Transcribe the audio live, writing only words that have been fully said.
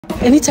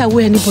Anytime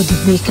where anybody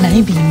make, can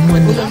I be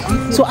money?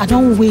 So I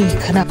don't wait.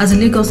 As a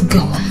Lagos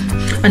girl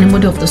and a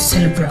mother of the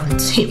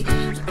celebrant, hey,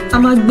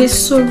 I'm a be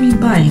sorry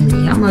by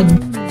me.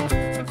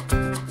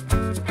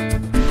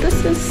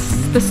 This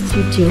is the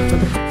studio for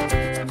the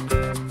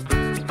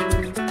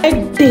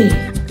day.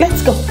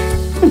 Let's go.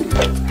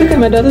 Look at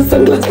my daughter's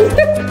sunglasses.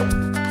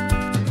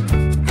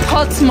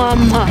 Hot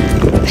mama.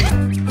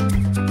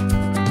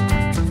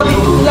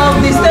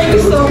 Love this. Thank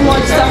you so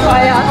much,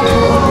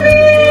 Sapphire.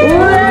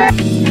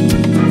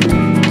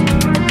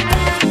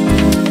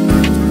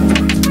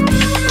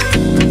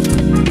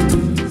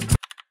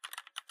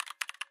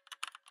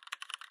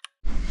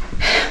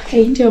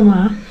 Hey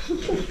NdiOma,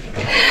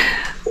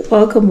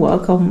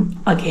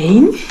 welcome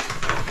again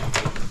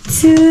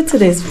to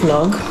today's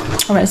vlog.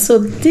 All right, so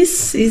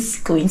this is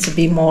going to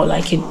be more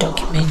like a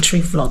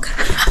documentary vlog.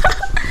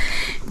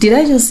 Did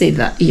I just say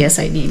that? Yes,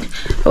 I did.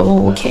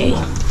 Oh, okay.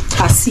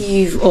 As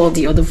if all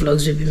the other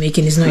vlogs we'll be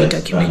making is not a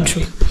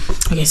documentary.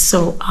 Okay,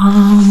 so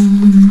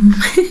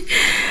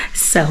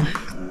so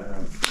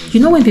you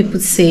know when people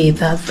say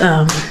that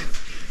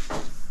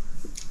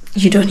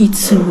you don't need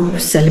to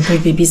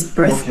celebrate baby's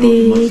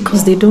birthday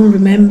because they don't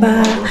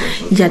remember,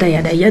 yada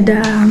yada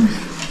yada.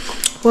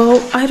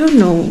 Well, I don't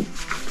know,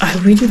 I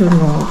really don't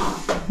know,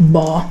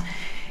 but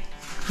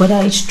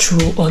whether it's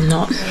true or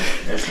not,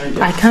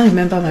 I can't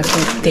remember my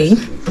birthday,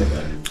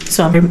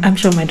 so I'm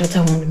sure my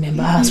daughter won't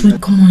remember hers. When I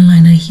come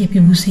online, I hear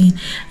people saying,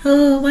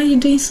 oh, why are you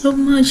doing so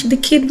much, the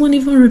kid won't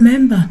even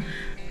remember.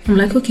 I'm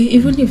like, okay,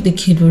 even if the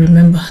kid will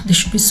remember, there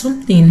should be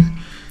something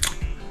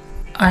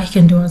I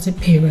can do as a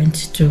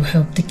parent to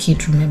help the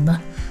kid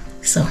remember.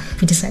 So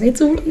we decided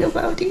to worry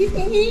about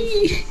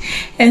it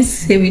and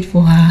save it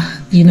for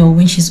her, you know,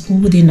 when she's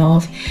old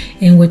enough.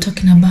 And we're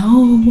talking about,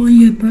 oh, 1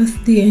 year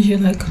birthday, and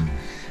she's like,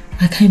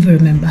 I can't even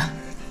remember.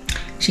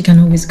 She can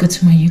always go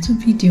to my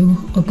YouTube video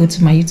or go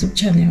to my YouTube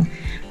channel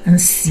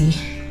and see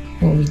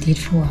what we did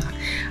for her.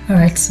 All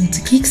right, so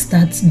to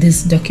kickstart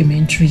this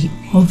documentary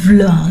or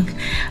vlog,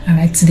 all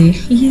right, today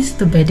is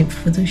the birthday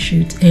photo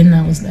shoot, and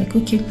I was like,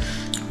 okay,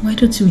 why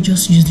don't you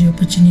just use the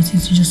opportunity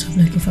to just have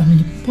like a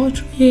family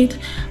portrait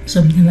or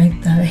something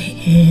like that.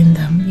 And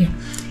yeah,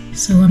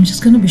 so I'm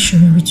just gonna be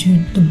sharing with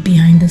you the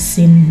behind the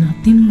scene,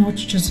 nothing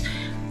much, just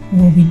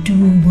what we do,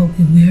 what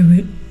we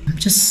wear,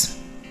 just,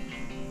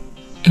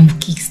 and we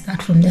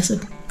kickstart from there. So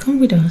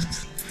come with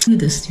us to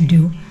the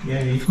studio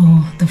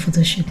for the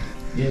photo shoot.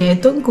 Yeah,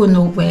 don't go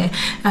nowhere.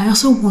 I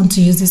also want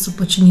to use this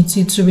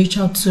opportunity to reach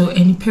out to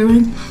any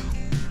parent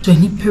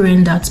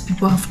that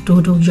people have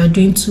told, oh, you're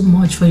doing too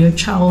much for your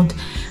child,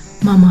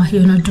 mama,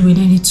 you're not doing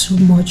any too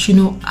much. You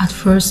know, at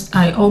first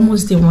I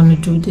almost didn't want to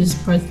do this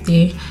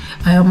birthday.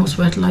 I almost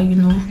felt like, you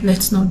know,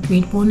 let's not do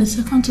it. But on a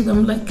second to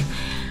them, like,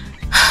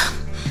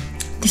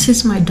 this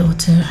is my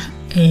daughter,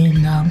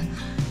 and I'm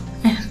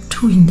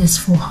doing this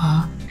for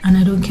her, and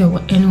I don't care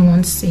what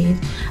anyone said.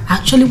 I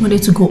actually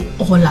wanted to go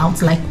all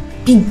out, like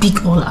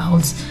big all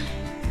out.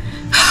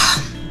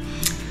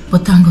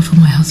 But thank God for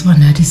my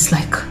husband that is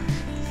like,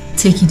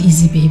 take it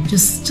easy, babe,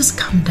 just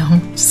calm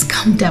down,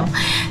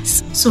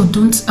 so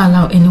don't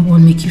allow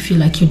anyone make you feel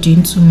like you're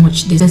doing too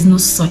much. There's no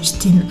such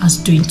thing as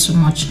doing too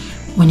much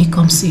when it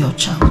comes to your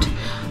child.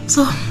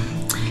 So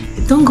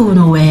don't go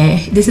nowhere.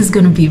 This is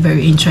going to be a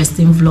very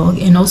interesting vlog,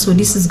 and also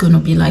this is going to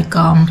be like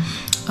a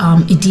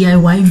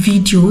DIY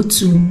video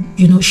to,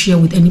 you know, share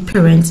with any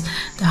parents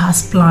that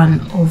has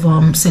plan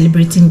of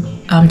celebrating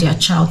their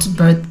child's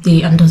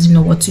birthday and doesn't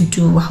know what to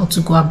do, how to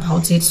go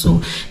about it.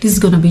 So this is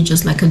gonna be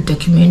just like a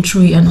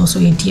documentary and also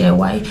a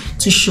DIY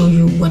to show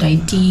you what I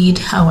did,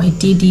 how I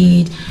did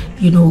it,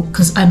 you know,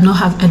 because I don't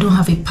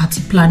have a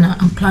party planner.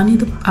 I'm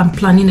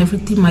planning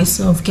everything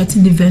myself,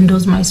 getting the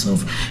vendors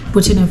myself,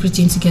 putting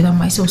everything together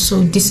myself.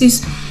 So this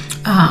is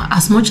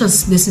as much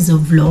as this is a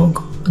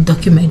vlog, a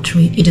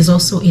documentary, it is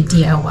also a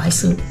DIY.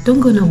 So don't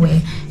go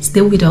nowhere,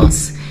 stay with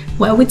us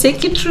while we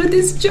take you through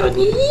this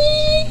journey.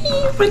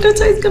 My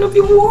daughter is gonna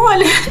be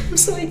 1. I'm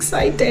so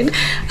excited.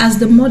 As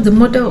the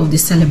mother of the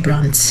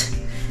celebrant,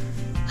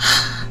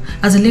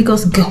 as a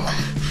Lagos girl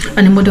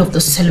and the mother of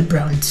the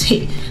celebrant,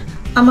 hey,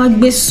 I'm a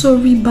be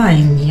sorry by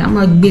me, I'm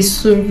a be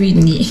sorry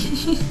ni.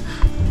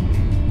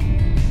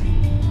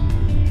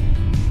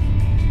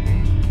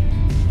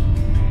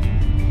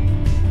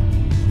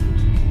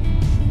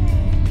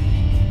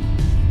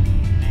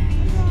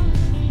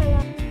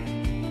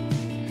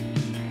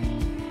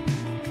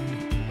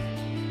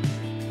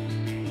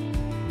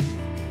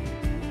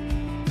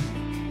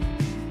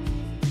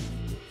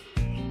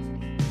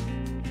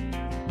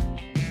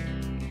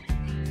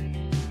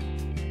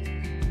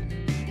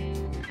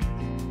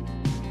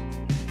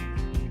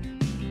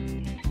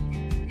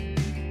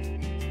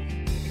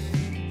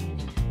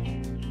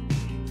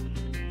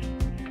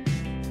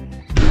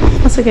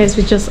 So guys,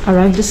 we just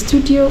arrived at the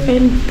studio,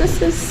 and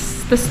this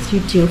is the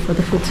studio for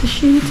the photo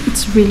shoot.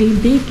 It's really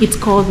big. It's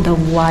called the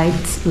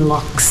White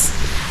Lux.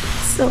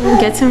 So So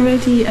I'm getting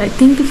ready. I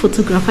think the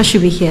photographer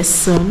should be here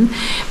soon.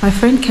 My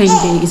friend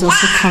Kende is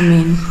also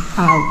coming.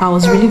 I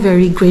was really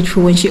very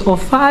grateful when she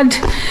offered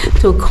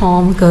to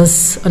come,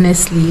 because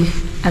honestly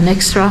an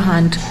extra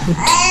hand would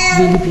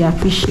really be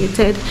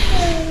appreciated.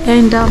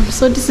 And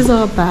so this is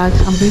our bag.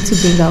 I'm going to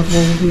bring out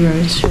what we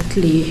are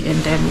shortly, and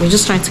then we're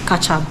just trying to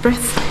catch our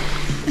breath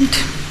and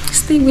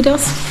stay with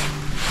us.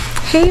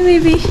 Hey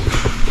baby,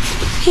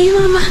 hey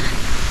mama.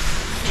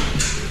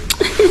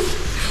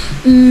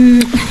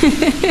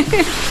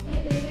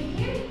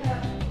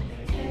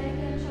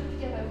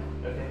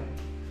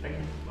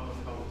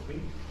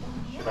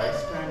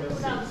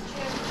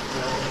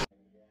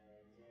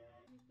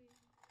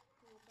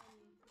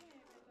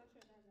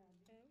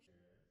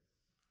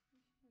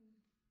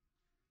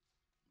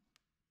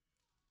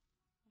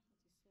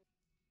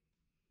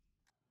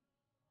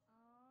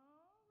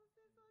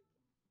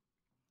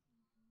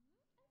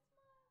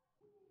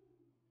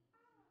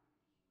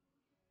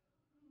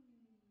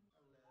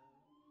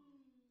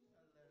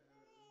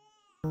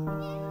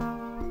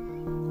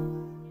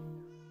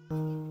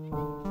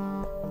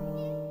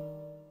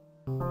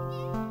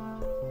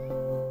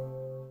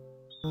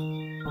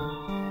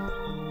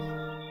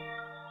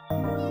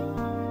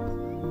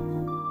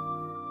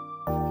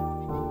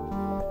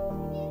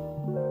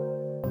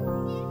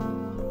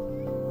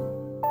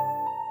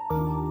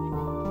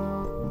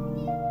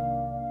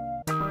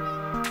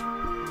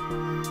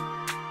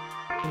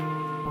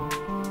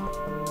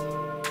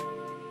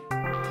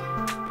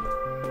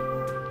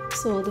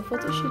 So the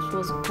photo shoot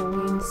was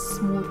going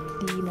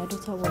smoothly. My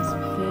daughter was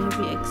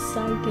very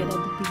excited at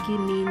the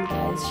beginning,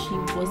 guys. She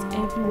was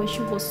everywhere.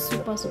 She was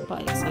super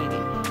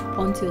excited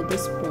until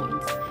this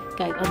point.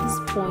 Guys, at this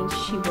point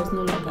she was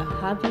no longer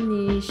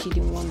having it. She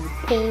didn't want to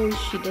pose.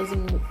 She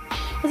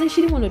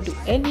didn't want to do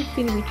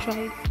anything. We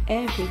tried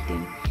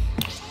everything,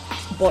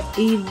 but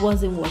it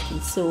wasn't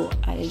working. So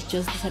I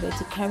just decided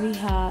to carry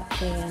her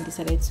and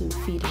decided to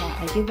feed her.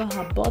 I gave her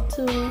her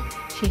bottle.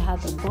 She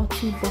had the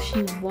bottle, but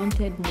she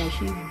wanted more.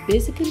 She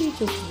basically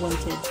just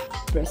wanted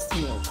breast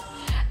milk.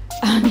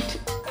 And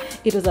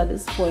it was at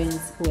this point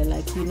where,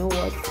 like, you know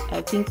what,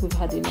 I think we've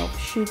had enough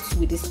shoots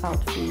with this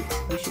outfit.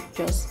 We should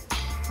just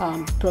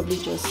probably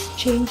just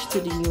change to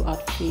the new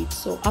outfit.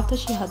 So after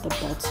she had the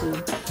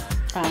bottle,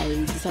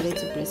 I decided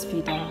to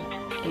breastfeed her,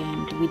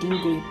 and we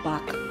didn't go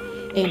back.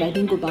 And I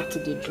didn't go back to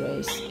the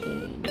dress,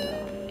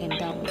 and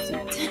that was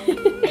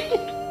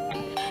it.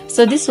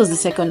 So this was the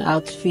second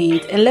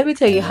outfit, and let me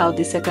tell you how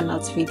the second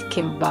outfit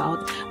came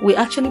about. We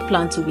actually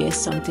planned to wear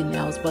something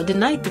else, but the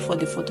night before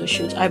the photo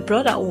shoot, I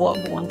brought out what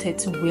we wanted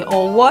to wear,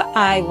 or what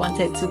I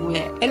wanted to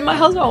wear, and my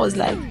husband was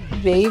like,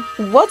 babe,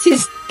 what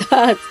is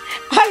that?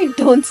 I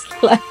don't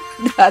like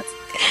that.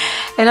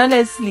 And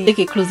honestly, take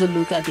a closer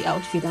look at the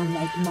outfit. I'm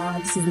like, nah,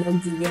 this is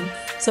not giving.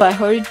 So I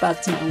hurried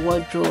back to my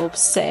wardrobe,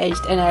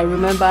 searched, and I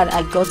remembered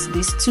I got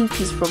this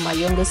two-piece from my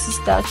younger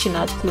sister,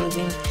 Chinat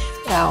Clothing,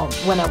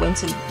 when I went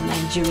to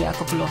Nigeria a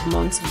couple of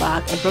months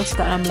back. I brought it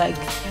and I'm like,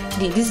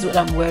 this is what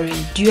I'm wearing.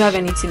 Do you have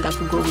anything that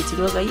could go with it?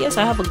 It was like, yes,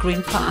 I have a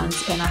green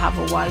pants and I have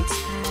a white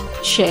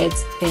shirt,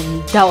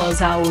 and that was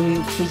how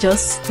we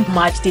just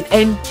matched it.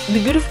 And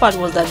the beautiful part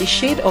was that the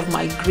shade of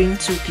my green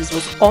two-piece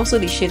was also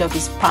the shade of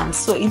his pants,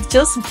 so it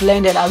just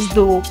blended as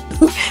though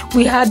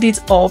we had it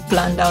all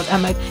planned out.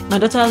 And my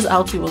daughter's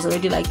outfit was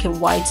already like a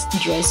white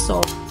dress,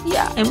 so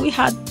yeah, and we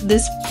had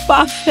this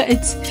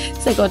perfect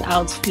second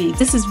outfit.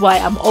 This is why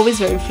I'm always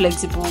very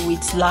flexible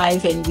with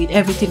life and with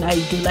everything I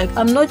do. Like,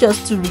 I'm not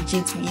just too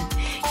rigid with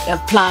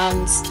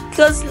plans,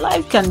 because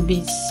life can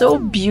be so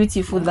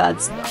beautiful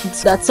that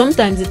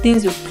sometimes the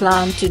things you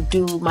plan to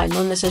do might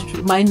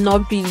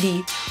not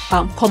really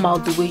come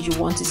out the way you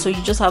want it. So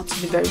you just have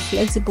to be very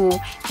flexible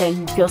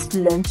and just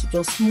learn to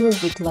just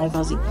move with life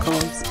as it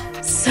comes.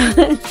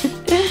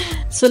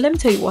 So let me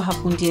tell you what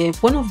happened here.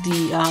 One of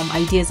the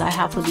ideas I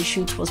had for the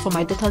shoot was for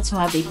my daughter to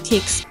have a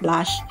cake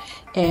splash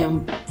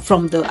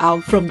from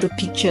the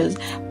pictures,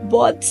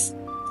 but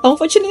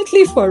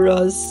unfortunately for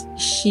us,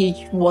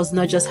 she was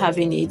not just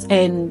having it,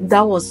 and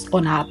that was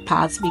on her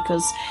part,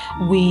 because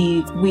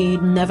we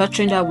never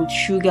trained her with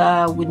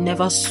sugar. We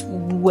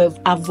were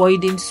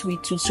avoiding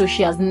sweet tooth, so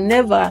she has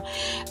never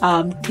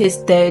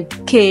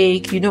tasted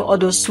cake, all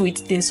those sweet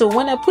things. So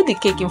when I put the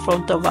cake in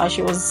front of her,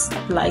 she was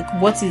like,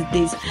 what is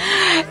this?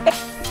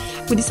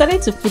 We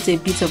decided to put a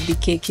bit of the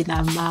cake in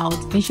her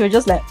mouth, and she was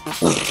just like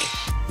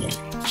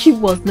she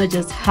was not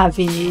just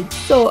having it.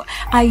 So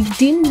I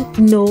didn't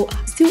know,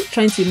 still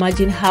trying to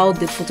imagine how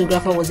the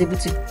photographer was able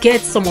to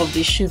get some of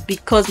the shoot,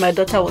 because my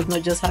daughter was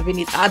not just having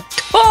it at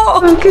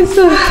all. Okay,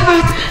 so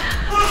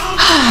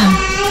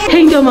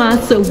hey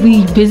NdiOma, so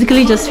we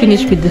basically just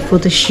finished with the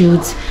photo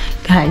shoot,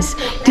 guys.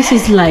 This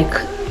is like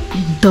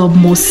the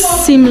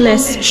most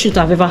seamless shoot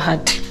I've ever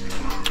had.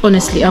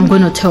 Honestly, I'm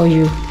going to tell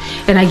you.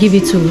 And I give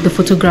it to the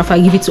photographer, I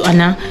give it to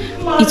Anna.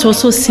 It was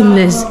so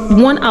seamless.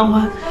 1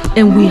 hour,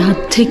 and we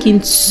had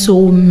taken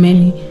so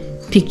many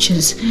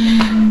pictures.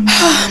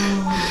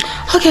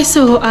 Okay,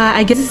 so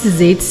I guess this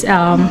is it.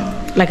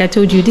 Like I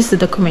told you, this is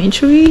the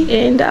documentary,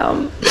 and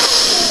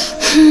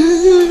Hey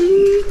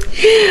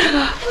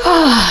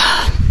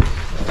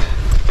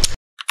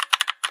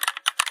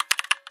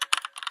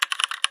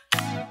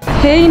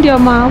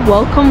NdiOma,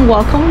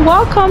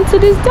 welcome to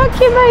this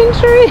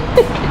documentary.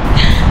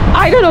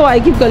 I don't know why I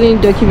keep calling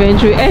it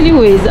documentary.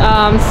 Anyways,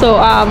 so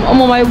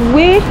I'm on my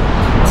way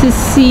to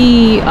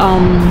see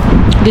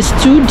the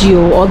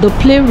studio or the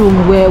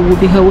playroom where we'll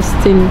be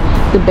hosting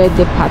the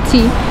birthday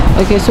party.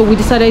 Okay, so we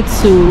decided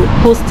to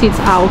host it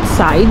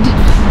outside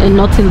and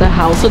not in the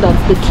house so that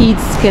the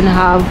kids can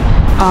have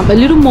a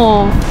little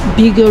more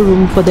bigger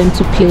room for them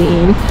to play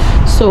in.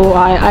 So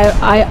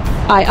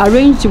I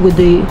arranged with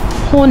the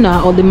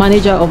owner or the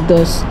manager of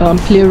the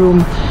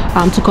playroom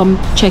to come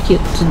check it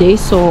today.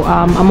 So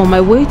I'm on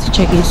my way to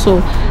check it.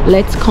 So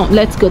let's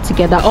go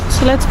together.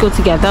 So let's go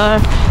together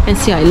and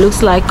see how it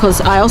looks like,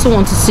 because I also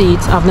want to see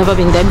it. I've never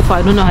been there before.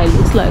 I don't know how it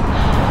looks like.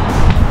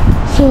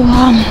 So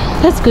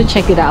let's go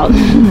check it out.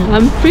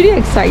 I'm pretty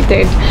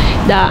excited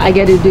that I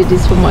get to do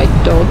this for my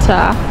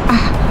daughter.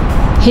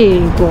 Hey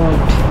God.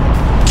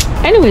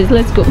 Anyways,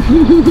 let's go.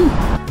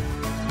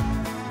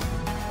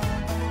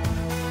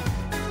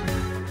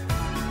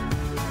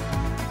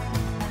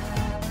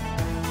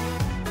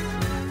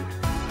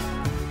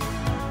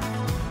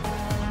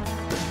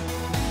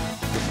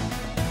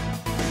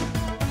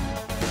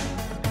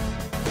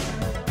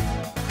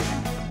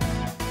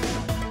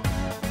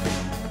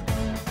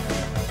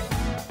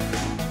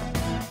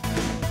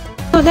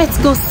 Let's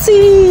go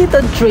see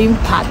the dream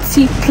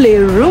party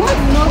playroom.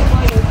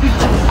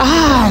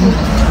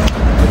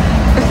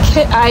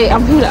 Okay,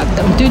 I'm good at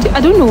them. Dude, I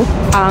don't know.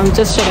 I'm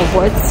just short of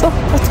words. So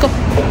let's go.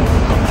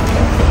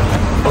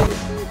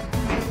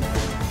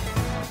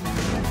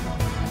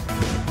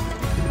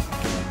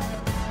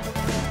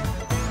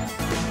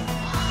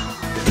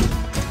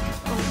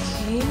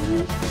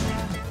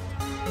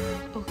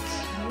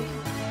 Okay.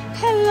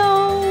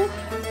 Hello.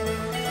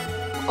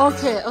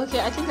 Okay,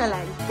 I think I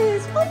like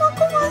this. Mama,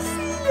 come and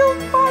see your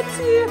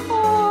party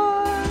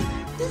hall.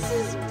 This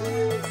is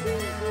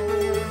beautiful.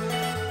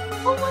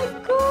 Oh my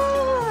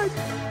God.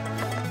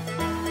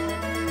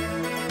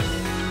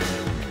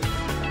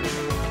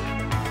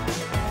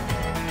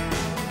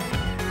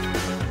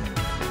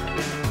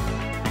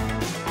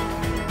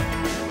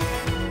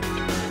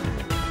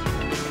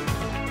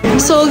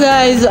 So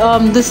guys,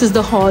 this is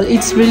the hall.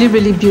 It's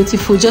really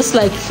beautiful, just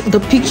like the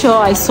picture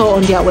I saw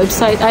on their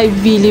website. I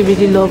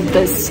really love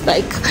this.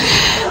 Like,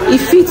 it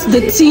fits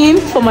the theme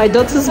for my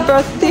daughter's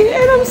birthday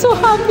and I'm so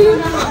happy.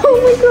 Oh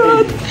my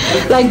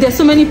God, like there's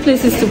so many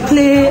places to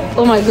play.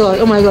 Oh my God.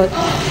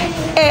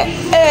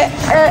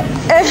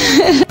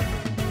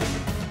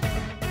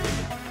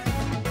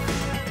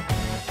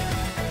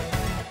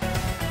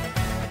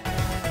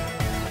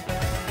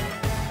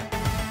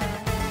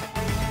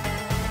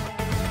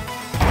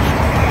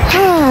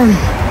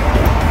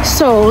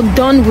 So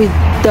done with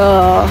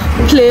the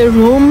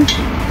playroom.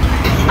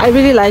 I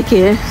really like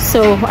it.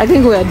 So I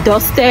think we're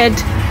dusted,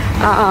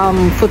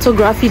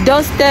 photography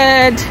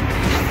dusted,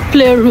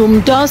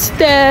 playroom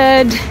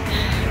dusted.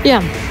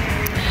 Yeah,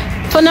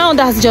 for now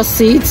that's just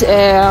it.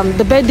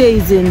 The birthday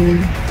is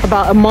in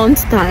about a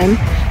month's time,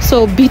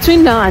 so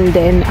between now and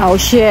then I'll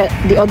share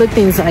the other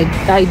things I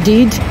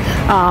did,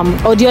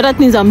 or the other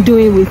things I'm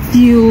doing with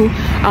you.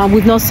 I've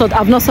not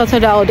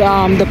sorted out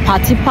the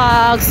party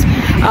packs.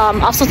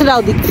 I've sorted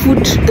out the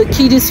food, the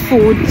kiddies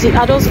food.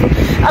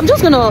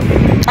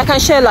 I can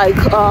share like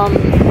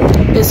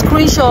a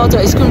screenshot or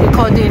a screen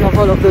recording of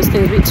all of those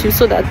things with you,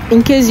 so that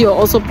in case you're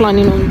also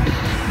planning on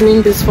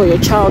doing this for your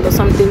child or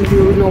something,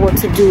 you know what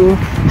to do,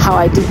 how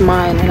I did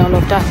mine and all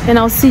of that. And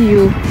I'll see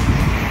you.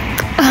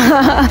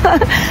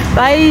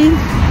 Bye.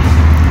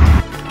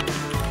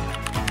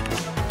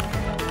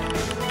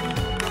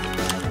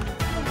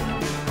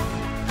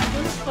 I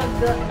just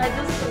forgot I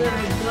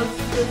got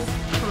this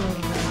crown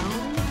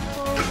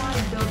for my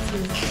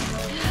daughters.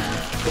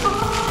 Oh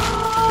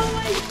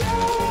my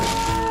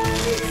God,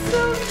 it's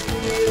so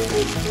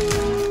beautiful.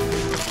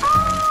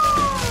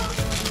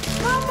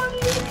 Mama,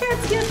 look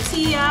at your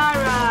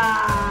tiara.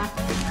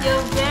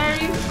 Your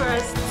very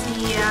first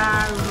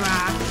tiara.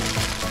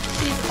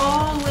 She's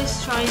always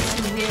trying to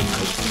wear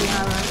my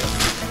tiara.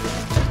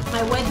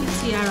 My wedding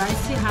tiara, I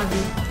still have it.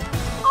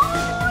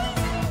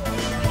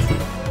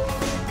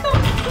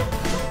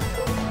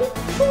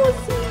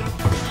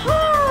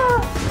 Oh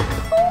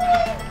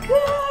my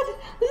God,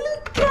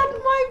 look at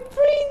my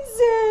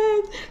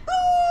princess.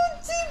 Oh,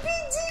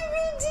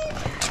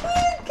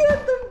 look at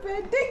the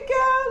birthday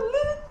girl.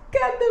 Look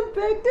at the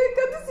birthday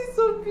girl. This is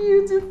so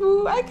beautiful.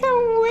 I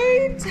can't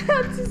wait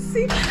to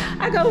see.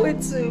 I can't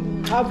wait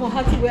for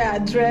her to wear a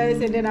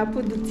dress, and then I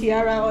put the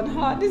tiara on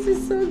her. This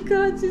is so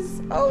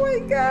gorgeous. Oh my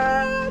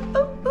God.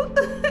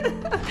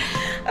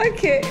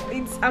 Okay,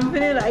 I'm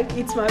feeling like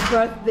it's my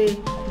birthday.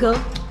 Go,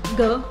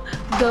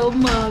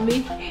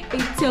 mommy.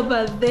 It's your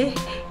birthday.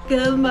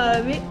 Go,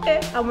 mommy.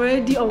 I'm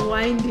already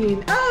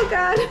unwinding. Oh,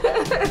 God.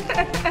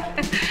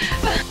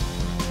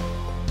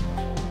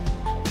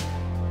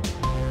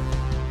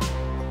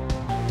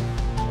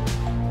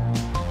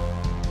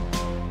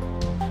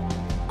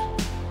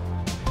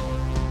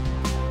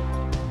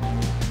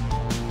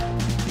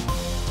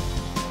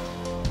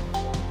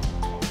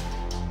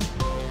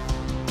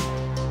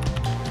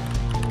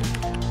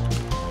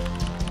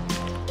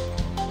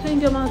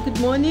 NdiOma, good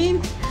morning.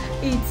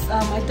 It's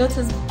my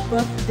daughter's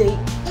birthday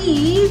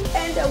eve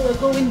and we're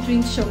going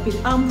drink shopping.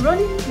 I'm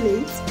running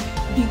late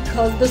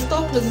because the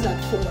store closes at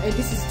 4 and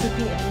this is 2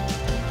 p.m.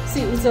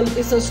 See,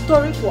 it's a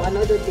story for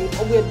another day,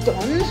 but we're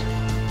done.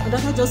 My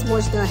daughter just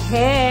washed her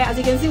hair. As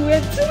you can see, we're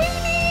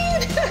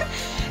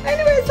twinning.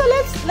 Anyway, so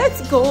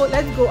let's go.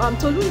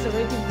 Tolu is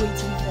already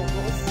waiting for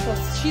us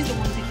because she's the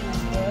one taking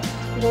us there.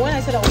 You know, when I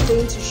said I was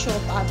going to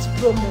shop at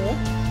Promo,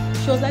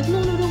 she was like,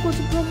 no, don't go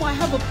to Promo. I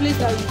have a place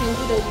that you can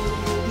go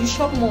that you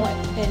shop more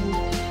and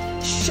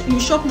you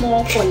shop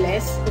more for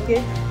less.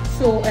 Okay,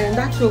 so and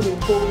that's where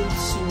we're going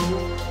to.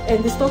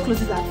 And the store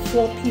closes at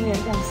 4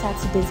 p.m. on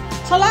Saturdays.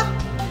 Tola,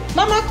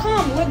 Mama,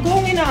 come. We're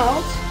going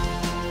out.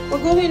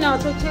 We're going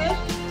out. Okay.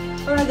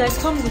 All right, guys,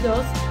 come with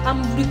us.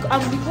 I'm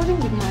recording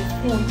with my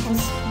phone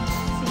because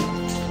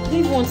I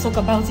didn't want to talk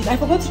about it. I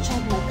forgot to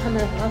charge my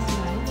camera last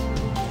night,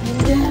 and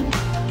then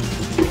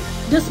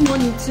this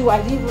morning too,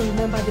 I didn't even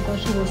remember the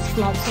battery was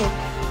flat, so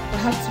I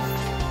had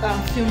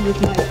to film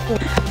with my phone.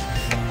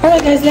 All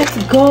right, guys, let's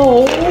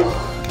go.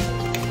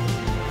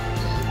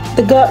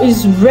 The girl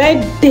is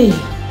ready.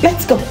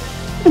 Let's go.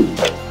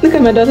 Look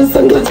at my daughter's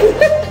sunglasses.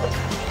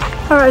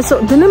 Alright,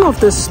 so the name of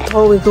the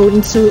store we're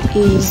going to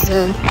is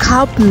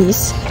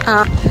Miss.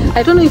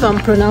 I don't know if I'm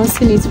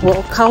pronouncing it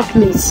well,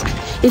 Miss.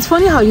 It's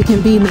funny how you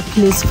can be in a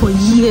place for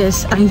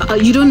years and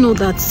you don't know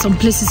that some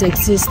places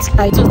exist.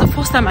 It was the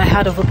first time I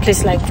heard of a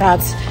place like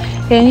that.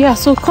 And yeah,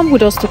 so come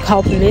with us to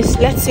Miss.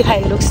 Let's see how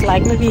it looks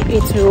like. Maybe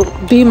it will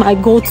be my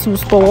go-to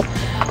store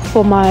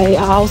for my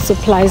house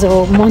supplies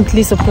or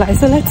monthly supplies.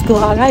 So let's go.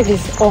 Our ride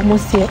is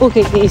almost here.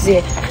 Okay, it is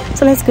here.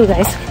 So let's go,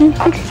 guys.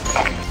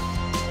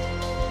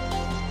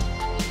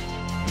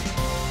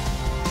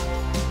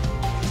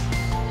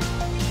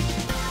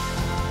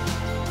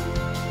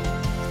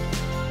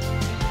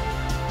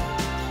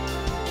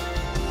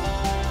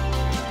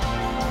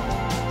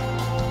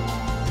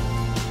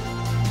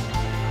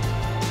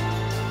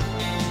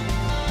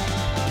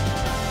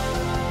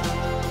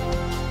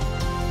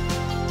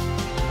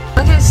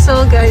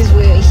 So guys,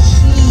 we're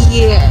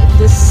here.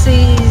 This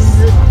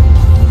is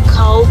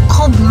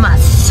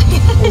Cobmas.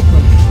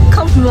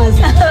 Cobmas.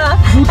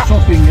 Good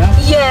shopping,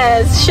 yeah?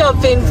 Yes,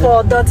 shopping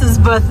for daughter's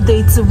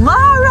birthday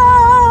tomorrow.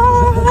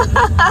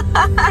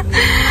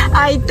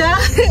 I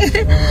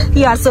thought.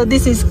 Yeah, so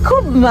this is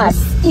Cobmas.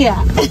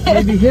 Yeah.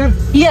 Maybe here?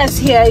 Yes,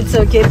 here it's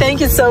okay.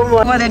 Thank you so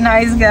much. What a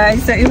nice guy.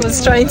 So he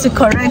was trying to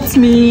correct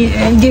me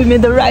and give me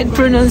the right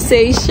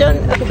pronunciation.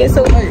 Okay,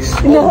 so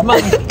nice. No.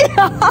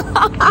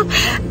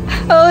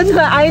 Oh,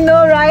 I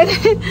know, right?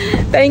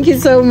 Thank you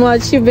so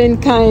much. You've been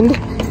kind.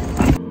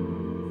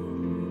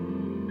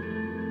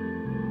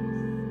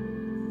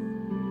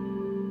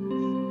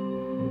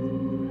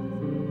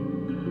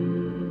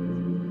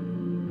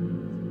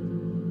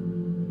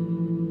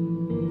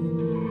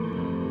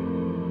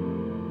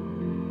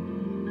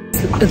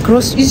 The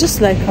grocery is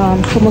just like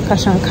Promo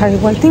Cash and Carry.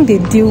 Well, I think they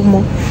deal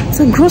more. It's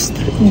a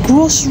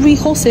grocery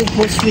wholesale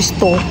grocery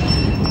store,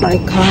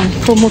 like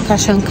Promo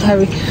Cash and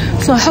Carry.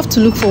 So I have to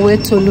look for where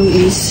Tolu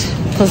is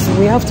because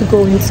we have to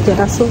go in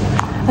together. So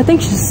I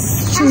think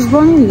she's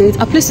running late.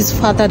 Her place is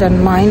farther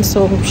than mine,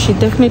 so she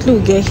definitely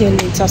will get here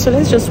later. So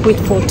let's just wait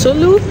for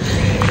Tolu.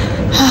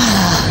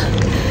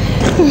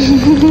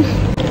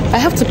 I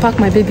have to pack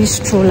my baby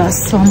stroller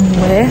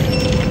somewhere.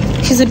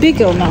 She's a big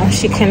girl now.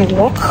 She can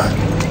walk.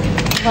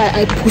 Why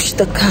I push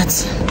the cart.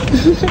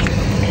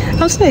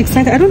 I'm so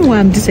excited. I don't know why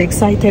I'm this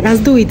excited,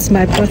 as though it's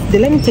my birthday.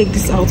 Let me take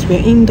this out.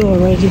 We're indoor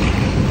already.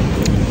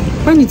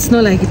 When it's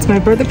not like it's my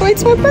birthday, but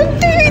it's my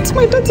birthday. It's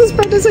my daughter's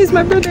birthday, so it's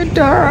my birthday.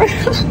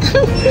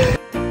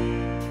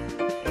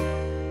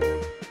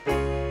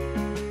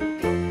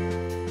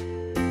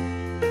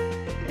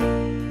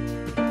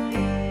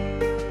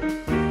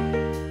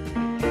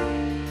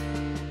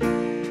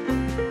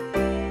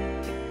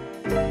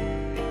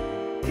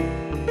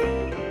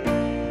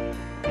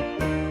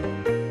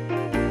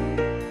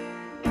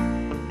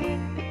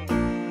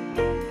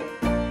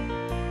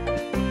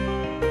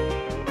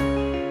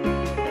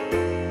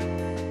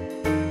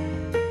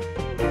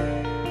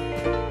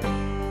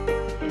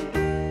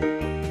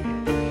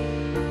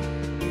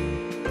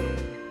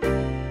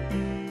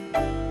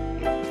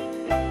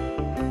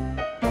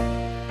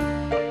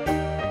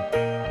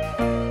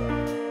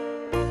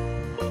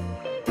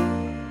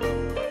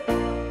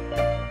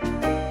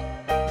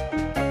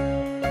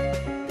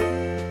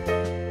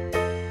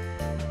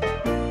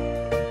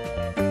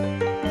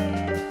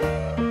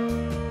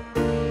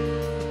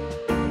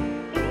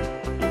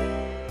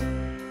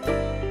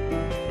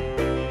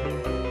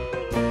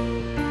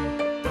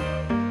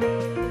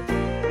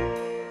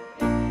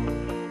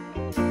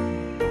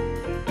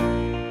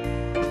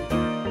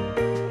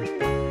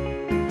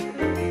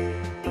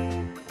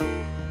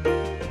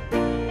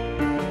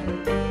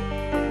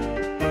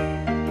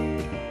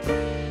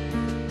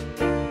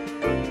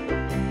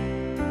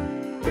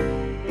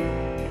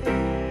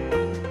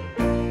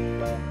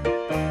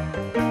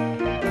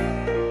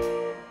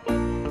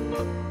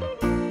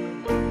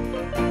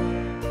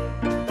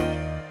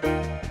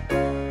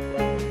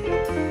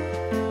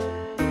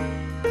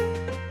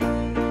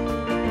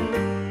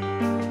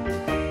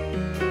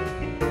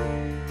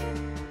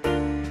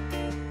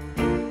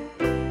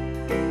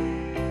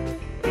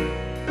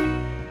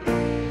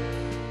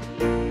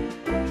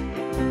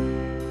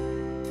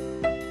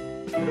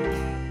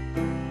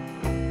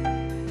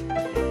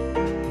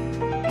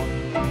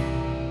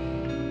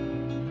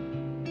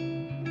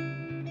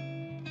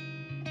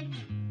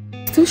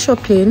 Still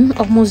shopping,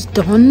 almost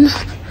done.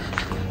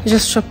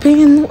 Just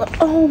shopping,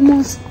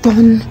 almost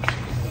done.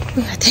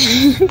 Where are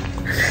they?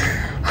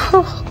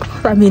 Oh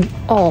God, I mean,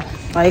 oh,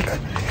 like,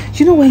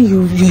 you know when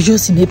you're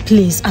just in a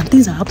place and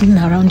things are happening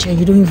around you and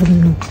you don't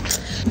even know.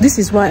 This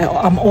is why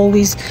I'm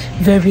always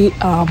very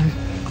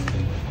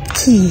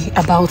key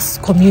about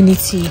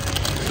community.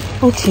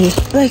 Okay,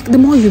 like the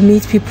more you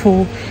meet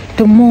people,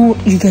 the more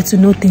you get to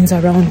know things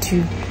around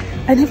you.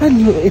 I never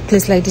knew a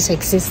place like this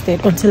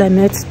existed until I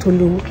met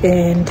Tolu,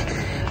 and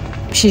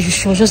she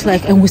was just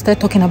like, and we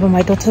started talking about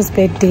my daughter's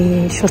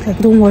birthday. She was like,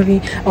 don't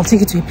worry, I'll take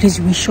you to a place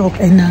you will shop.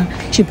 And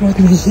she brought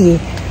me here.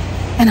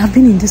 And I've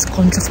been in this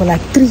country for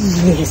like 3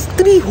 years,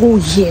 3 whole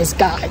years,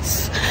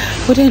 guys.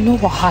 But then no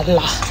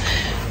wahala.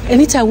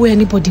 Anytime where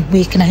anybody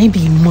wake, and I ain't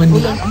be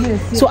money.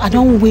 So I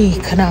don't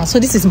wake now. So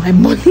this is my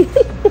money.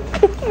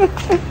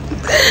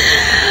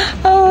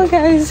 Oh,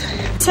 guys.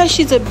 So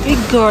she's a big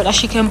girl that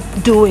she can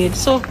do it.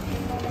 So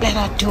let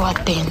her do her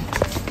thing.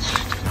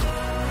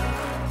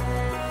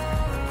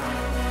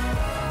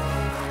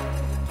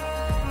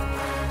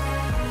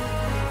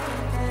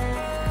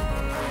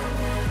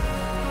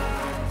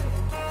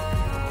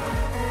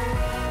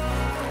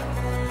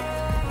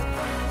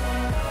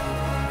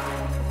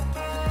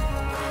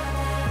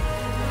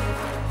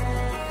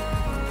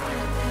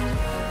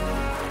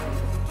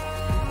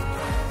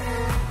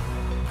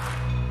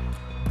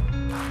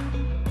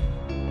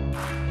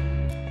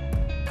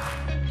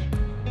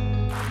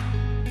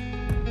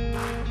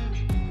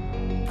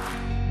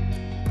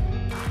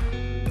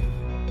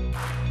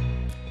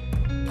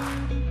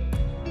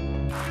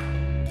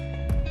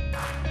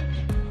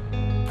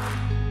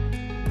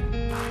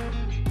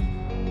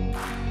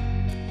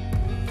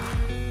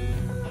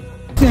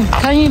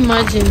 Can you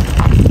imagine?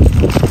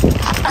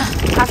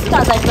 As soon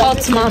as I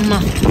hot mama.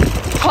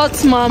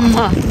 Hot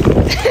mama.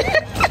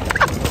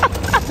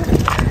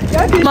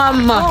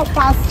 Mama.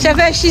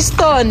 Chef, she's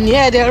done.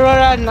 Yeah, they're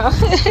rolling now.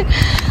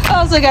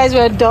 Also, guys,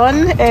 we're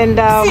done. And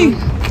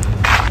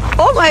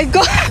oh my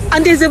God.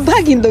 And there's a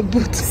bag in the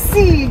boot.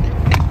 See.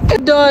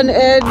 Done.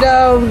 And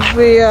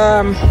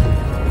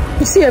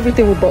you see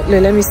everything we bought.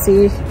 Let me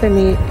see.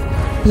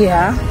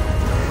 Yeah.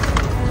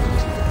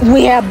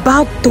 We're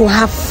about to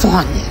have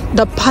fun.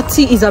 The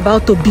party is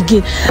about to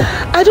begin.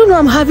 I don't know,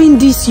 I'm having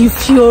this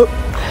euphoria.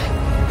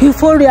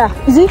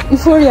 Is it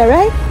euphoria,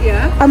 right?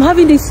 Yeah. I'm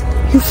having this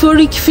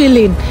euphoric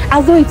feeling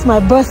as though it's my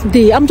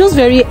birthday. I'm just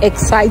very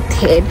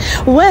excited.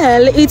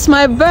 Well, it's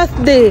my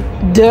birthday.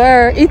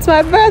 Duh. It's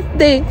my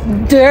birthday.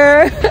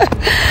 Duh.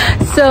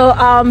 So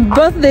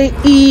birthday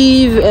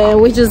eve,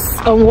 we're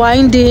just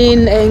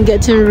unwinding and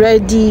getting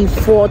ready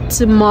for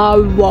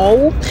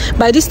tomorrow.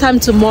 By this time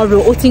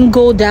tomorrow, everything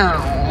go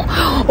down.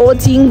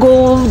 Everything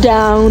go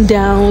down.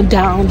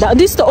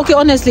 This, okay,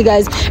 honestly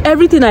guys,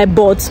 everything I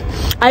bought,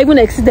 I even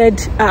exceeded.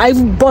 I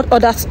bought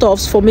other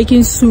stuffs for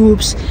making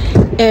soups,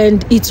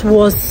 and it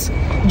was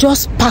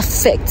just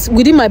perfect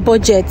within my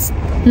budget,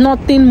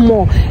 nothing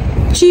more,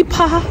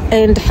 cheaper.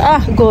 And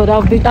God,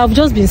 I've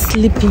just been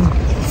sleeping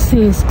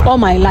since all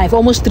my life,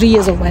 almost 3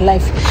 years of my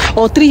life,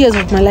 or 3 years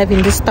of my life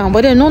in this town.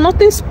 But then no,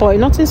 nothing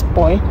spoiled.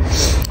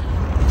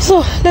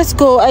 So let's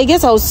go. I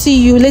guess I'll see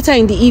you later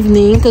in the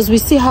evening because we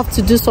still have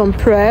to do some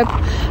prep.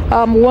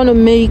 We want to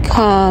make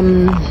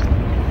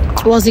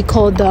what's it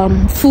called,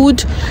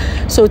 food.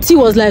 So T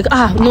was like,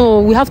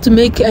 no, we have to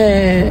make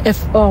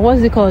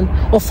what's it called,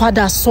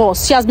 ofada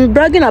sauce. She has been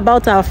bragging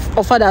about her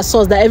ofada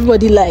sauce that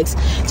everybody likes.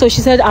 So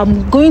she said,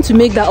 I'm going to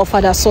make that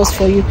ofada sauce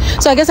for you.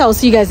 So I guess I'll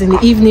see you guys in the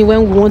evening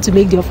when we want to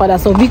make the ofada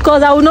sauce,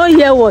 because I will not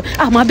hear what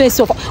my best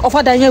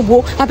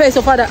ofada, my best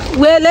ofada.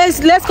 Well,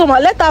 let's come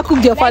on, let her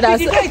cook the ofada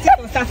sauce.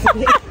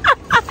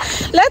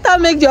 Let her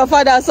make the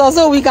ofada sauce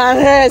so we can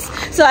rest.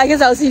 So I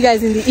guess I'll see you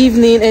guys in the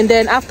evening, and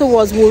then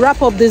afterwards we'll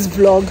wrap up this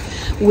vlog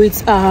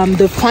with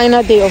the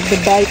final day of the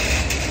bike.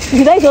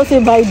 Did I just say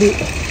bike day?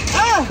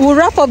 We'll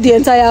wrap up the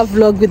entire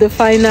vlog with the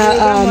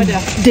final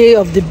day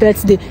of the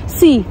birthday.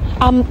 See,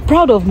 I'm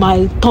proud of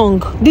my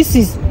tongue. This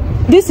is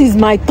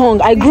my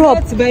tongue. I grew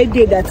up.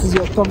 Birthday, that is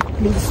your tongue.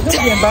 Please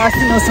don't be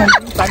embarrassing us on the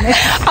internet.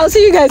 I'll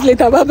see you guys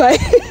later. Bye bye.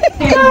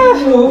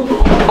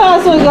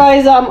 So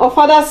guys,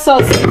 ofada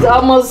sauce is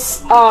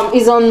almost how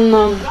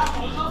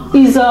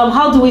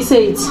do we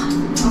say it?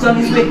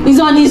 He's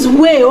on his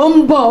way.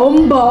 Umba.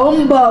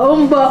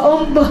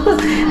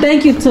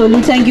 Thank you,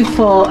 Tolu. Thank you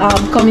for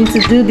coming to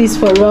do this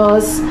for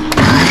us. We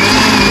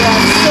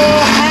are so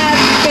happy.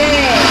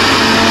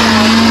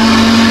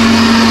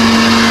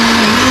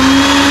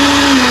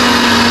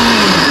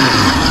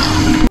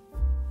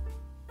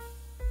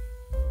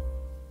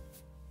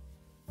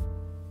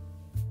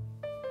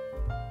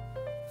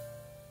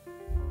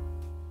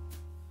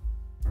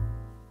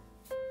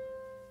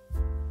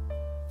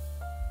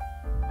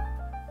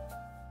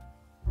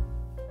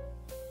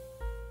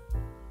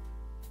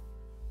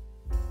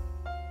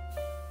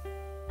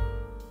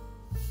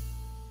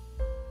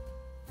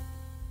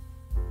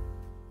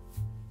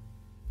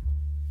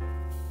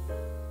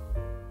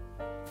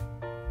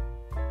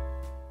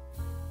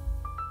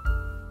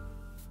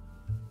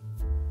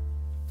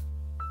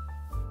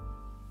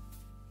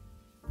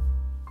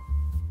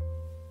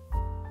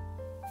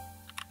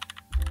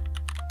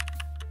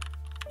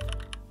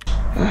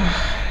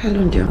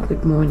 Hello dear,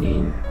 good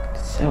morning.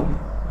 So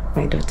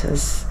my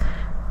daughter's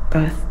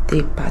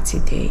birthday party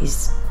day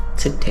is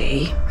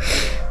today,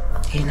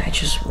 and I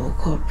just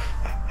woke up.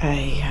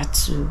 I had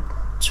to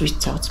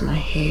twist out my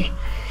hair.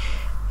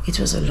 It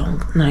was a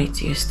long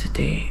night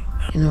yesterday.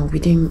 You know, we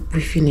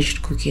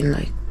finished cooking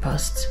like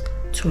past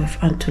 12,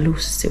 and Tolu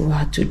still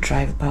had to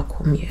drive back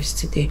home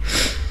yesterday.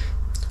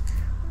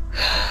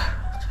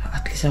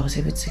 At least I was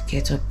able to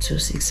get up to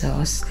 6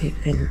 hours sleep,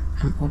 and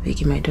I'm up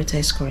again. My daughter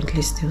is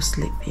currently still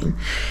sleeping,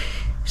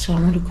 so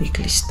I want to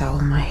quickly style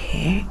my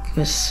hair,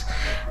 because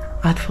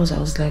at first I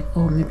was like,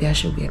 oh, maybe I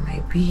should wear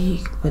my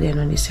wig, but then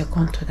on the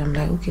second thought I'm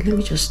like, okay, let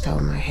me just style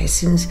my hair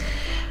since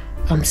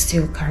I'm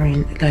still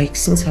carrying, like,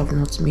 since I've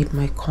not made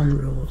my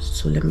cornrows,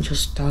 so let me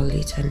just style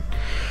it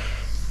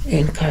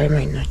and carry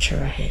my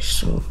natural hair.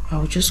 So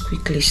I'll just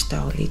quickly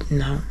style it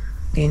now,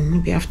 then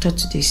maybe after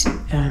today's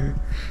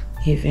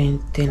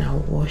event, then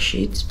I'll wash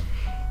it.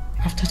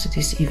 After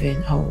today's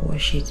event, I'll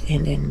wash it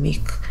and then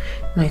make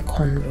my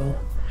cornrow.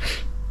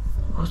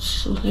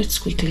 So let's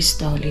quickly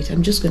style it.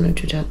 I'm just gonna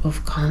do that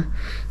off cam,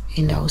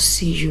 and I'll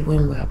see you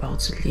when we're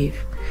about to leave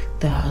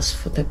the house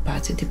for the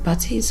party. The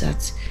party is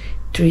at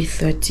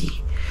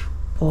 3:30,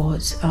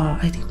 but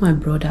I think my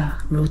brother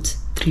wrote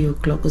 3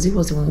 o'clock because he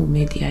was the one who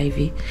made the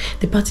IV.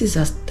 The party is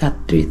at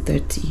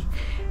 3:30,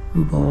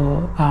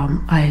 but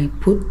I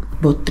put,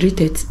 but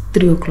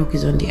 3 o'clock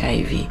is on the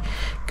IV,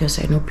 because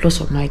I know plus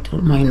or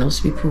minus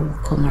people will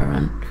come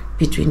around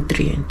between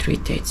 3 and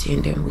 3:30,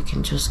 and then we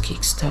can just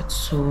kickstart.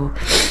 So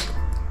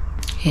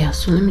yeah,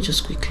 so let me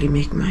just quickly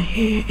make my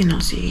hair, and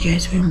I'll see you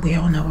guys when we're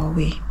on our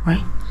way,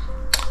 right?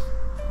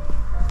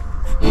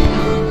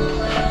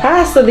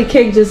 So the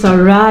cake just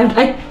arrived.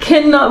 I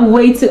cannot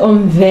wait to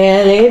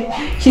unveil it.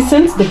 She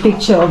sent the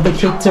picture of the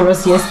cake to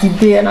us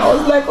yesterday, and I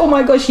was like, oh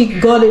my gosh, she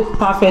got it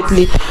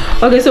perfectly.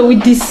 Okay, so we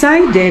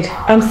decided,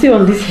 I'm still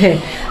on this hair.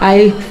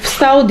 I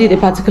styled it a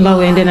particular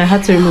way, and then I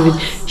had to remove it.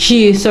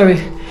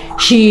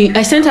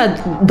 I sent her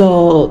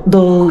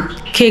the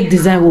cake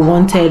design we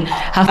wanted.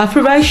 Her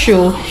favorite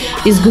show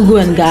is Gugu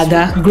and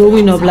Gaga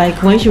growing up,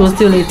 like when she was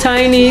still a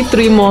tiny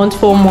 3 months,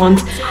 4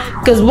 months.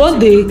 Because what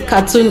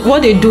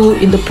they do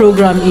in the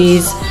program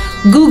is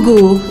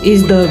Gugu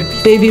is the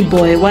baby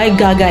boy, while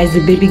Gaga is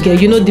the baby girl.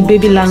 You know the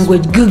baby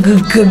language, Gugu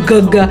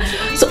Gaga.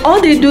 So all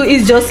they do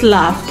is just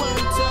laugh.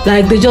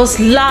 Like they just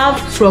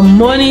laugh from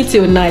morning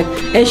till night,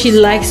 and she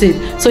likes it.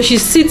 So she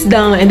sits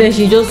down and then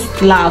she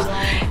just laughs.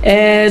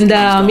 And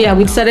yeah,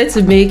 we decided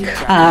to make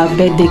our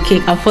birthday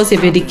cake, our first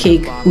birthday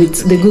cake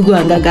with the Gugu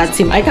and Gaga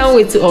team. I can't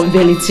wait to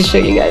unveil it to show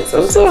you guys.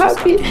 I'm so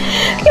happy.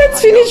 Let's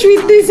finish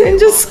with this and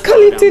just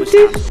call it a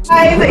day.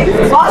 Guys,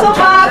 welcome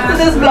back to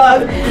this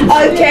vlog.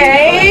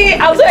 Okay,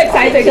 I'm so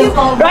excited because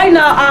right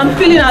now I'm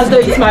feeling as though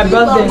it's my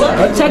birthday.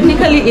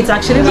 Technically, it's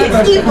actually my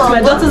birthday.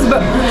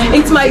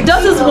 It's my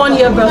daughter's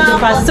 1-year birthday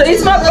party. So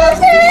it's my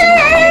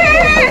birthday!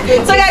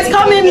 So guys,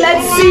 come in,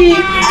 let's see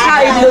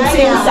how it looks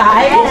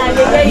inside.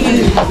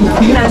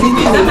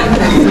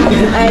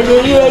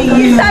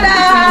 Ta-da!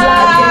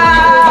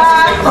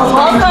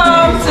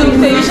 Welcome to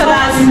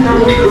Fairytale.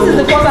 This is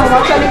the first I'm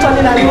actually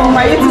calling on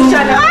my YouTube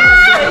channel.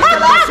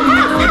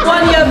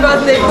 1-year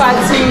birthday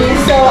party.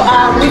 So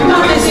we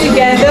put this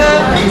together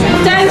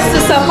thanks to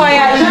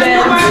Sapphire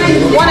Event,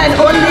 one and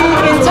only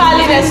in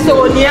Tallinn,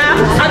 Estonia,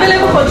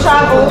 available for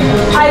travel.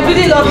 I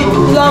really love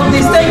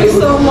this. Thank you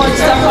so much,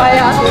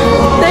 Sapphire.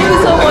 Thank you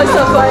so much,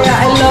 Sapphire.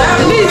 I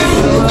love this.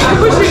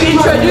 People should be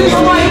introduced.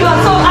 Oh my god.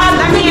 So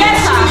yes,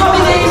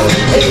 coming in.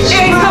 It's a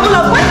couple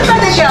of what's the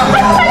birthday girl?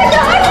 What's the birthday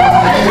girl?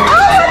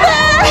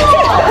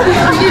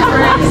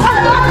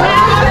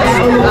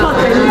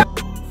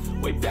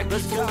 Way back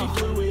before we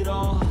blew it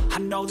all. I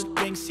know that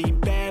things seem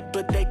bad,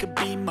 but they could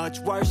be much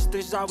worse.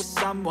 There's always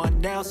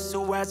someone else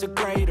who has a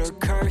greater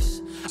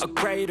curse, a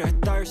greater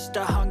thirst,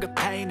 a hunger,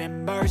 pain,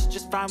 and mercy.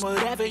 Just find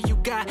whatever you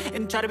got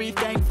and try to be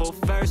thankful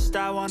first.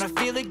 I wanna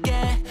feel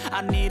again,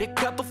 I need a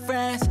couple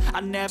friends.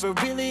 I never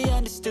really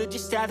understood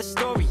just how the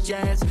story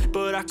ends,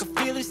 but I can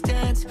feel it's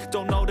tense,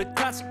 don't know the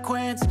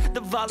consequence.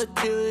 The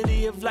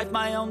volatility of life,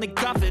 my only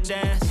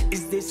confidence.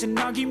 Is this an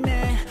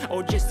argument,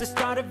 or just the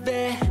start of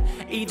it?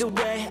 Either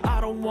way, I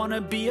don't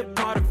wanna be a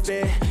part of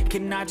it.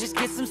 Can I just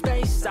get some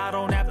space? I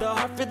don't have the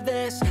heart for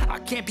this. I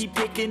can't be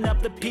picking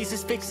up the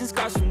pieces, fixing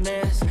scars from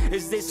this.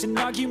 Is this an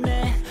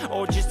argument,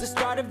 or just the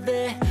start of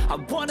it? I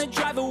wanna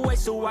drive away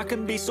so I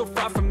can be so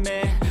far from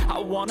it. I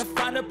wanna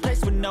find a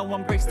place where no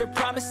one breaks their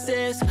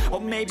promises,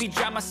 or maybe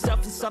drown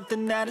myself in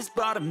something that is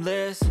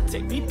bottomless.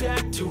 Take me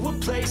back to a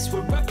place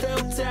where I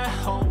felt at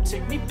home.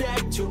 Take me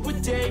back to a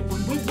day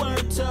when we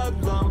weren't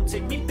alone.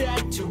 Take me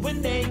back to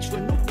an age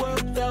when the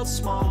world felt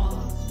small,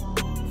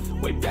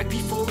 way back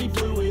before we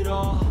blew it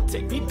all.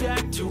 Take me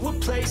back to a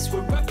place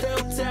where I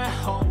felt at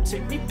home.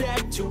 Take me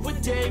back to a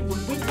day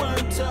when we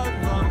weren't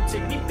alone.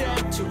 Take me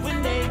back to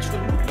an age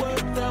when the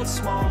world felt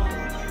small,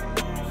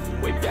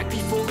 way back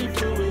before we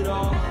blew it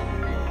all.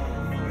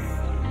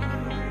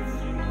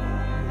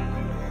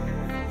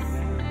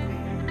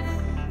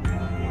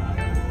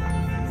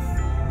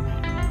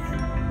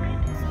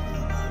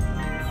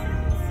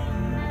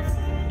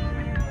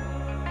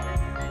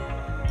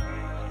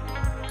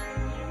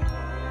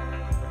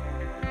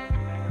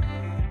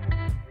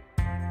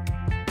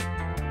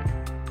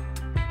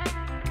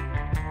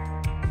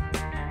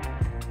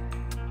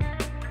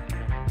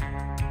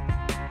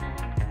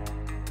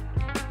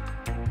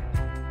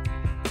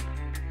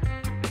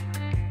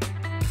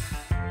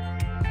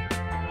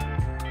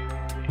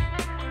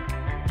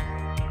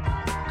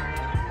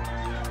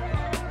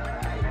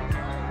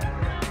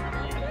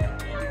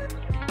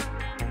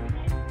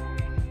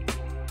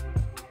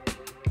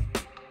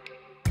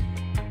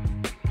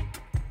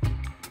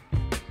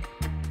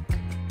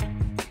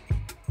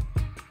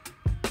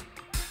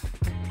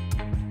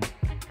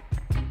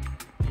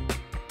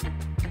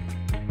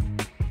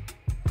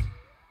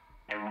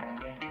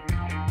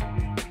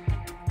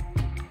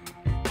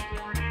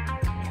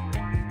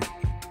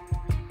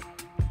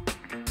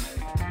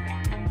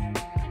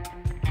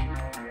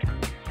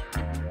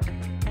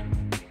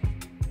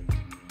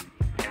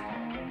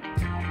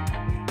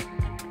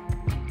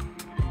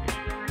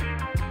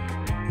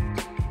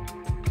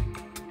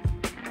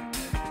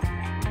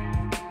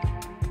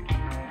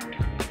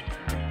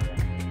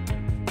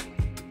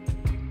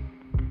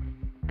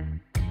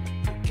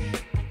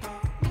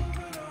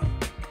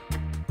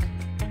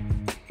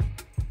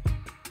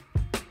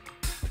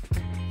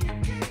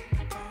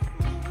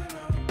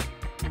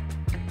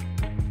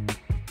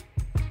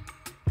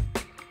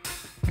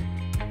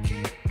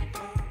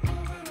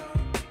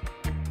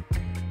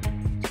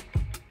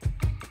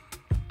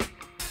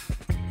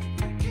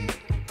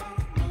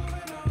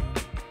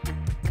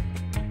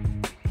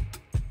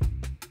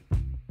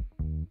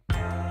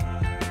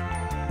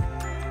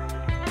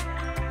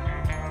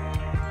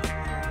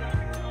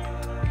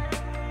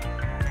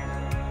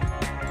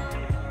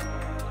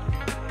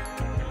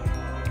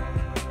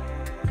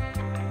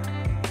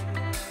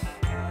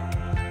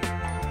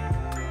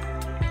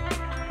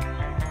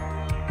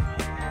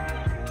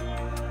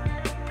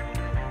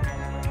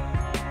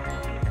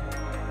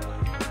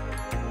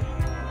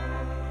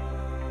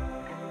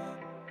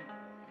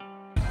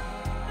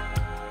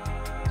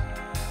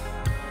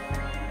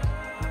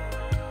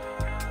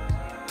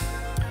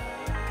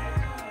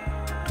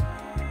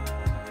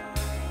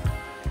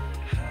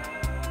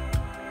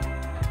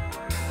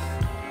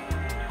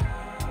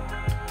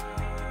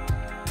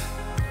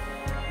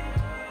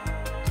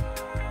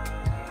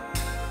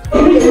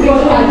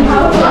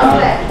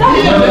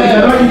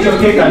 cannot eat your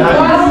cake and have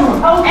it.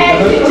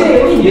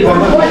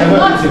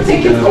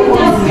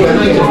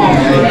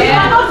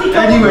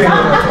 Anyway,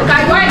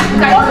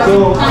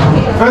 so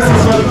first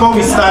is all, before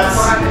we start,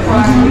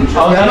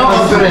 you're not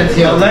operant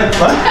here. What?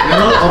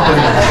 You're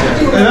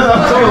not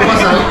operant.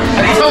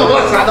 Some of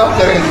us are not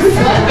operant.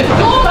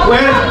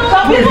 Well,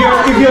 if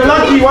you're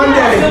lucky one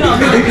day,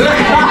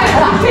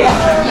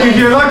 if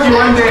you're lucky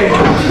one day.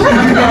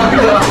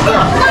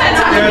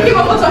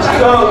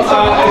 So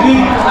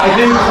I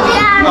think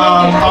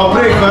I'll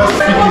break first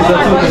because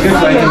that's all the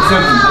gifts I can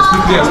send as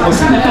quickly as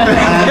possible.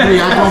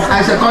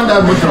 I second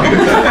that motion.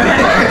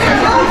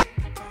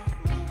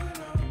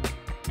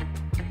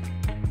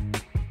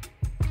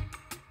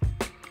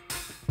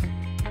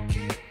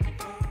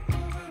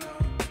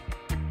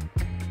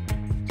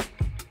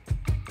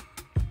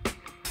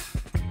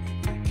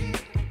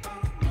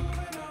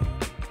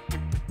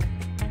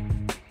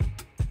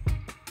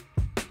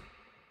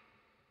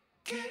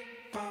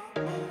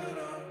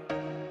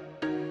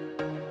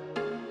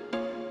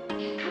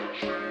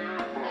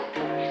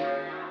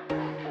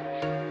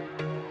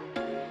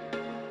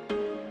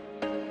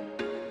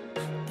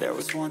 There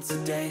was once a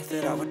day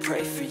that I would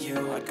pray for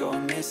you. I'd go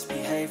and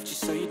misbehave just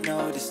so you'd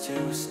notice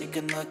too.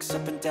 Sneaking looks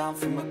up and down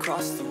from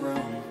across the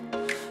room.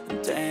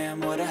 And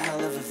damn, what a hell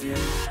of a view.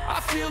 I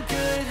feel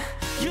good,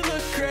 you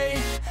look great,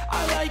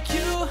 I like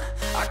you,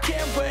 I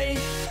can't wait.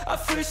 A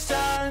first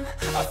time,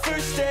 a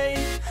first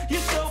date, you're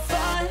so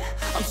fine,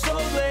 I'm so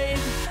late.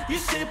 You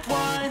sip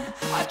wine,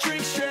 I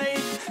drink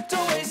straight.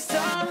 Don't waste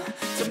time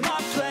to my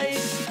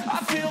place. I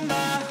feel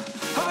my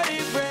heart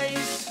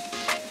erase.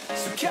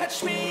 So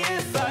catch me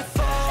if I fall.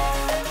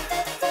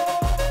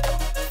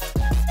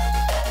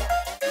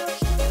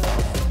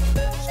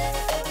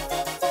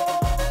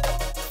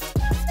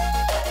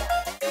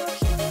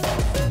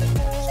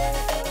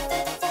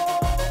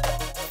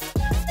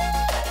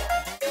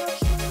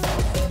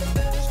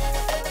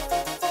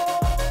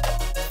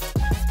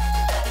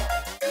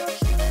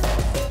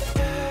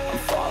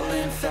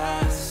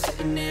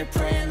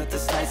 Praying that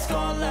this night's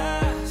gonna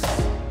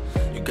last.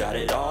 You got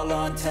it all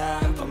on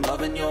tap, I'm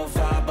loving your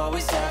vibe,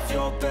 always have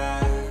your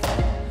back.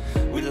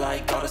 We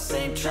like all the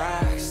same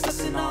tracks,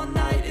 listen all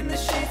night in the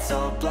sheets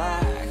all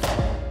black.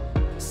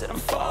 Said I'm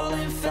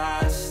falling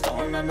fast, don't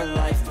remember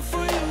life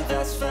before you,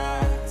 that's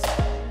facts.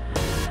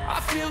 I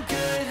feel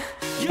good,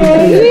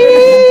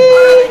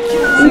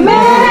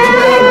 May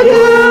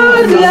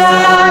good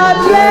Lord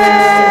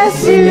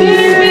bless you.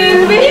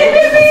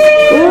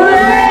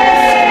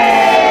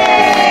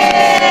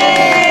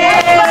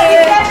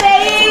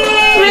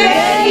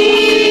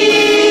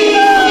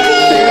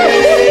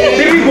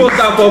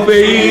 For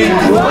paying.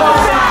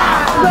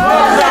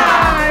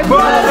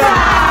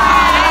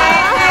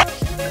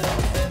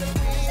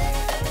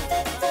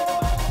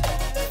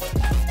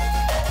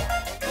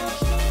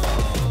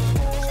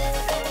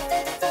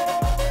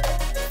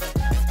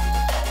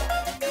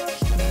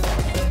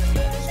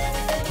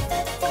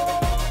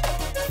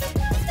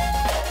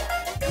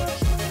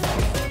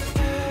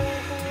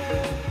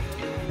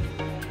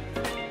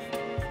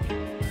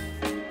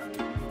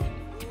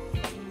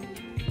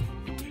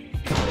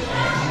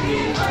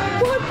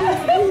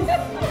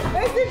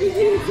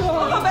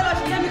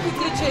 Let me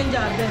quickly change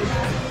her then.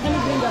 Let me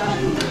bring her.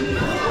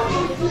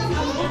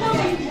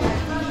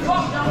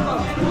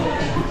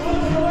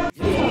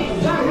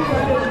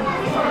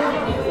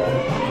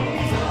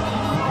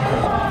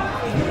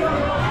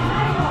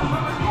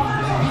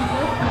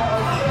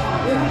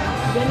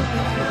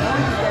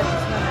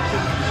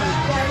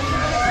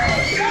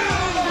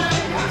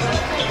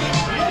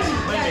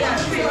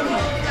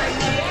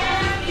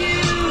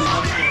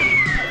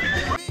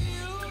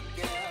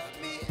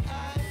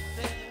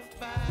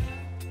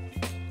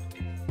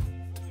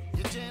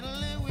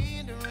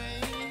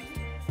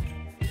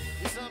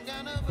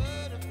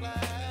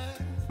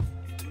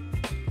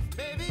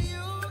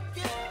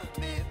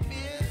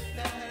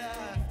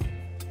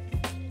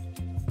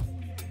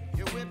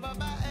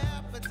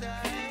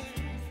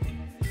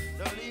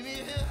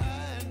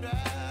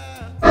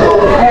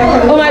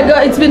 Oh my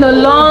god, it's been a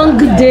long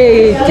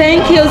day.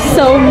 Thank you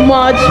so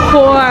much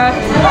for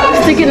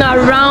sticking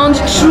around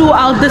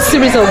throughout this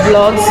series of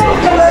vlogs.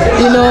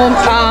 You know,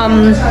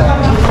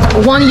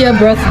 1 year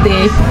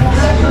birthday.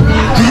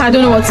 I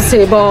don't know what to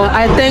say, but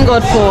I thank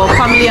God for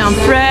family and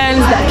friends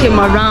that came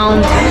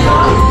around.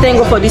 Thank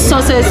God for the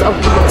success of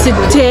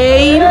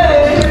today.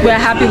 We're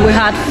happy, we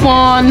had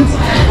fun.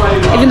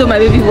 Even though my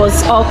baby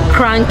was all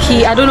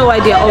cranky. I don't know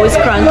why they're always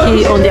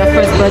cranky on their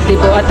first birthday,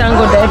 but I thank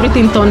God that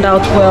everything turned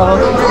out well.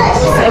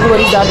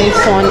 Everybody's having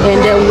fun,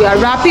 and then we are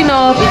wrapping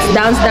up. It's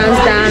dance, dance,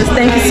 dance.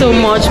 Thank you so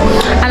much,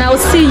 and I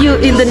will see you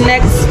in the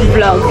next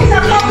vlog.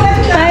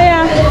 Bye.